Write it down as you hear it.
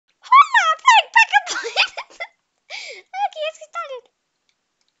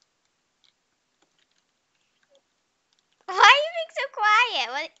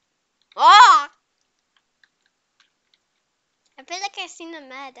seen a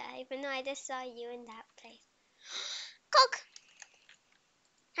murder, even though I just saw you in that place. Coke!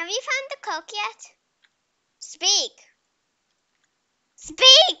 Have you found the Coke yet? Speak!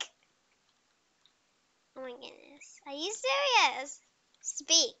 Speak! Oh my goodness. Are you serious?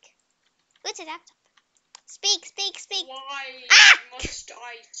 Speak. Where's the laptop? Speak, speak, speak. Why must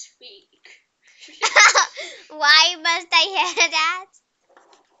I speak? Why must I hear that?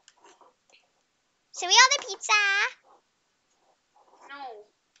 Should we order pizza? No.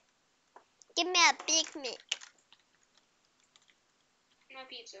 Give me a Big Mac. No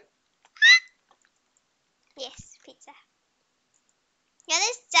pizza. Yes, pizza. You're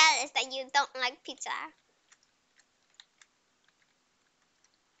just jealous that you don't like pizza.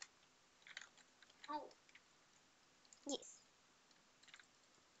 No. Yes.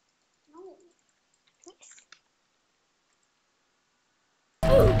 No. Yes.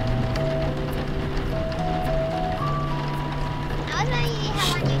 I was ready to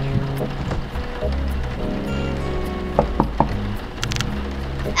have on you now.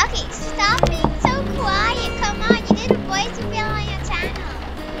 Okay, stop being so quiet. Come on, you did a voice reveal on your channel.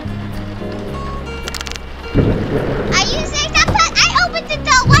 Are you saying that? I opened the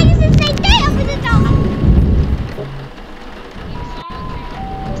door. Why does it say they opened the door?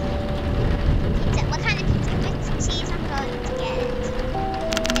 Pizza. What kind of pizza? With cheese, I'm going to get it.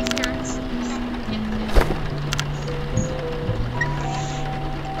 It's not cheese.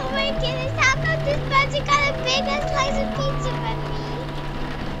 Oh my goodness, how come this person got a bigger slice of pizza than me?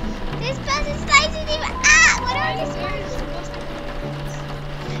 This person slices even. What are these ones?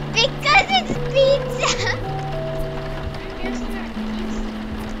 Because it's pizza.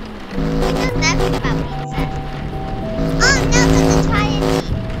 I know nothing about pizza. Oh no, let's try it.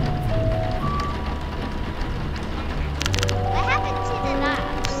 What happened to the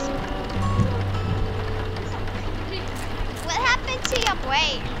knobs? What happened to your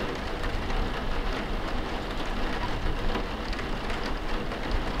brain?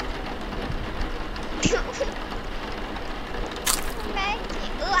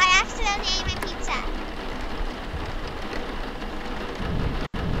 Ooh, I accidentally ate my pizza.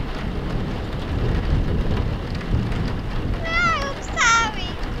 I'm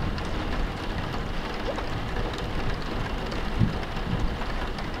sorry.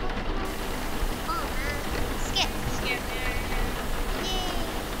 Oh man. Skip. Yay.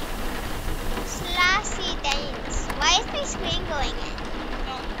 Slashy dance. Why is my screen going in?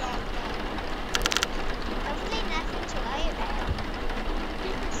 Hopefully nothing to worry about.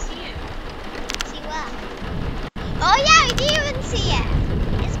 You can see it. See what? Oh yeah, we didn't even see it.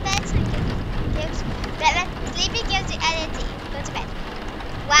 It's bedtime gives sleeping gives you energy. Go to bed.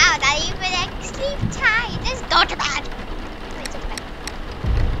 Wow, not even like sleep time. Just go to bed. Wait, go to bed.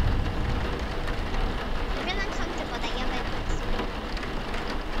 I'm really uncomfortable that your bed is.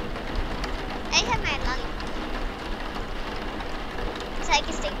 I have my lollipop. So I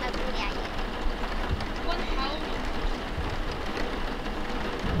can stick my booty at you. What helmet?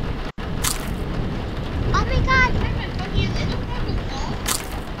 Oh my god. It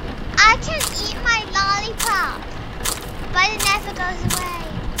I can eat my lollipop, but it never goes away.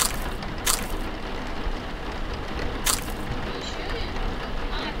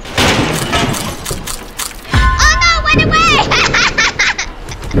 Oh no, went away!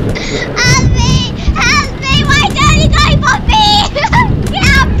 Help me! Help me! Why don't you go for me? Get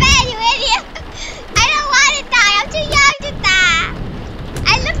out of bed, you idiot! I don't want to die. I'm too young to die. I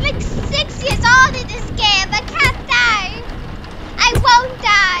look like 6 years old in this game. I can't die. I won't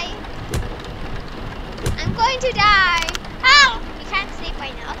die. I'm going to die. Oh! You can't sleep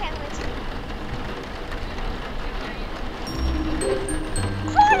right now. Okay, I'm going to sleep.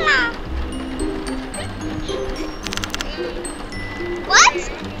 Cola! What?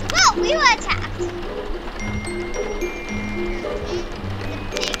 Well, we were attacked.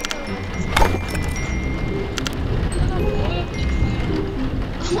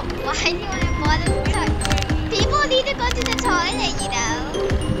 Why do you want to bother the toilet? People need to go to the toilet, you know.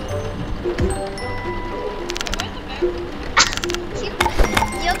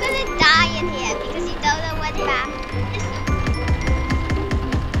 You're gonna die in here because you don't know what's back.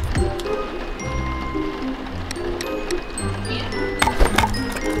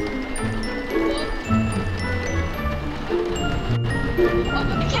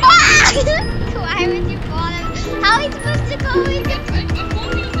 Why would you bother? How are we supposed to go in the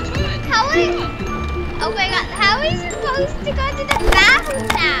How are you? Oh my god, how are we supposed to go to the bathroom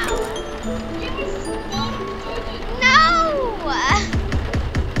now? No!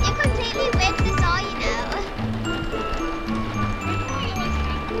 You completely ripped this all, you know.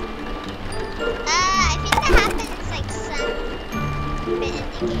 I think that happens like some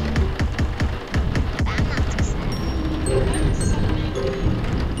game. But I'm not too sad.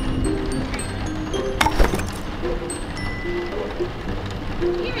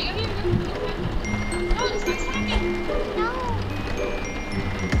 Here we go. No, it's not second. No.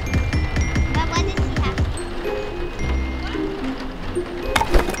 But what does he have?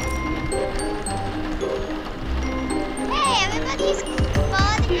 Hey, everybody's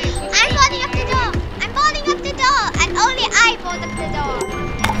boarding. I'm boarding up the door. I'm boarding up the door. And only I board up the door.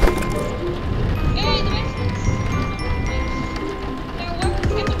 Hey, the basements. There are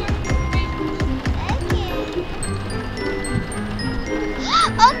weapons in the Okay.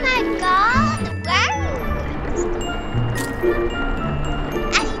 Oh my god. Wow.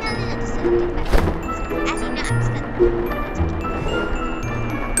 Actually, no, just a little bit. Actually, no, I'm just gonna.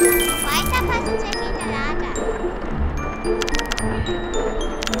 Why is that person taking the ladder?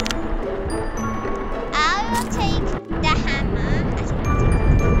 I will take the hammer. Actually, I'll take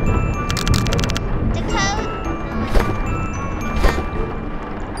the code.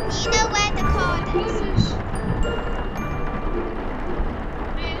 Do you know where the code is?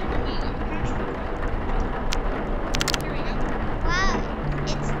 Wow,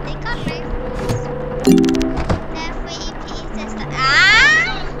 they got rifles. They're 3 pieces. Ah!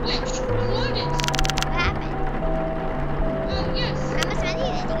 What happened? How much money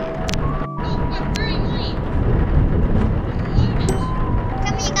did you get?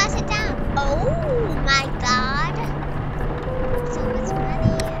 Come here, you gotta sit down. Oh my god. So much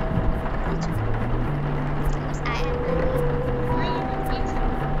money. Because I have money.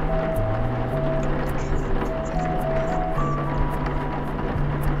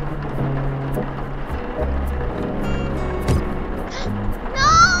 No,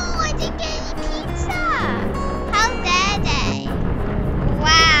 I didn't get any pizza. How dare they?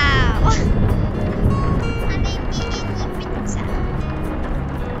 Wow. I didn't get any pizza.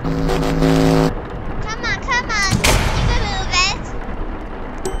 Come on. You can move it.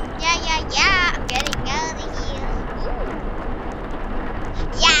 Yeah. I'm getting out of here. Ooh.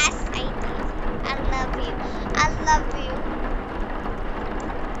 Yes, I did. I love you.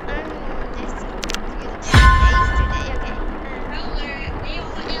 There's some really good days today. Okay. Let me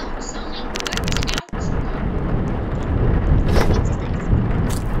just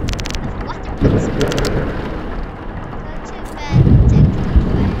water please. Go to bed. Take a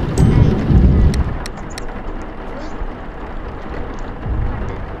bed.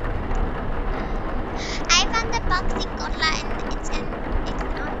 I found the boxing cola and it's on the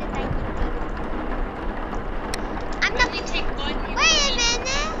dining table. I'm not. Wait a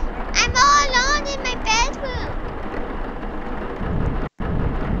minute. I'm all alone in my bedroom.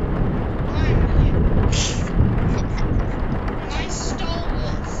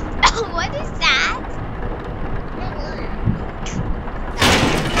 What is that?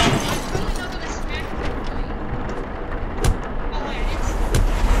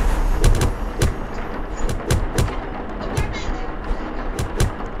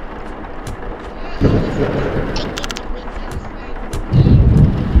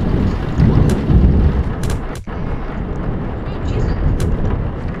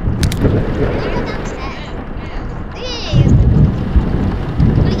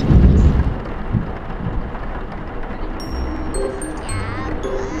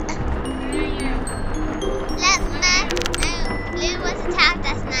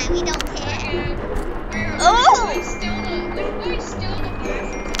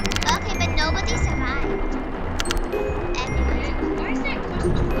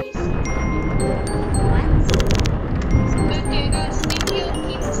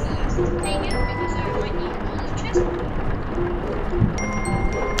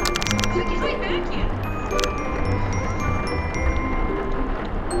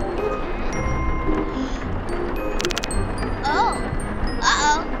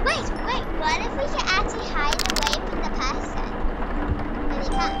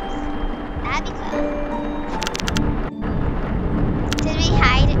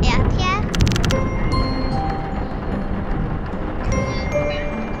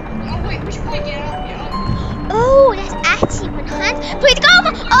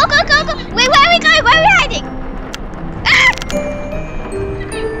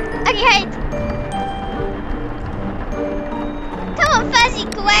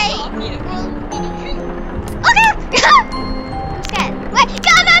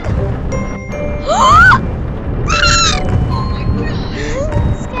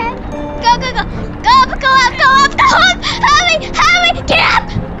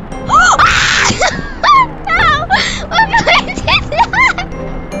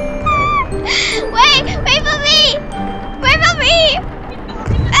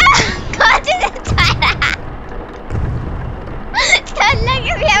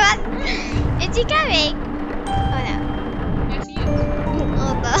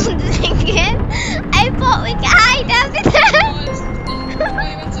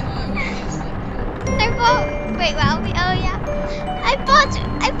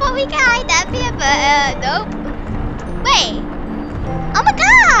 we can hide up here, but nope. Wait. Oh my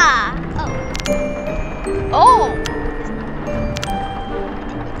god. Oh.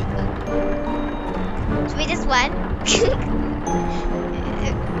 Should we just run?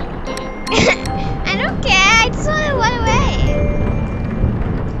 I don't care. I just want to run away.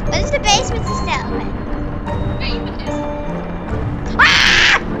 What is the basement still open? Wait, what is?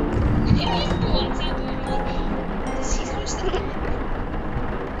 Ah! You can't even go outside the window. See how much that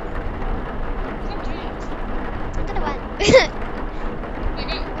Stop doing it. I'm gonna run. Wait,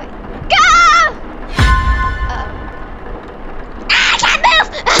 go. Go! Uh-oh. Ah, I can't move!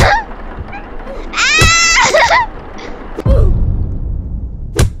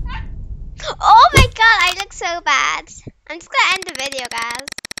 Oh my god, I look so bad. I'm just gonna end the video, guys.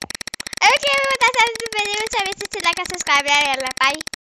 Okay, everyone, that's the end of the video. So make sure to like and subscribe. Bye.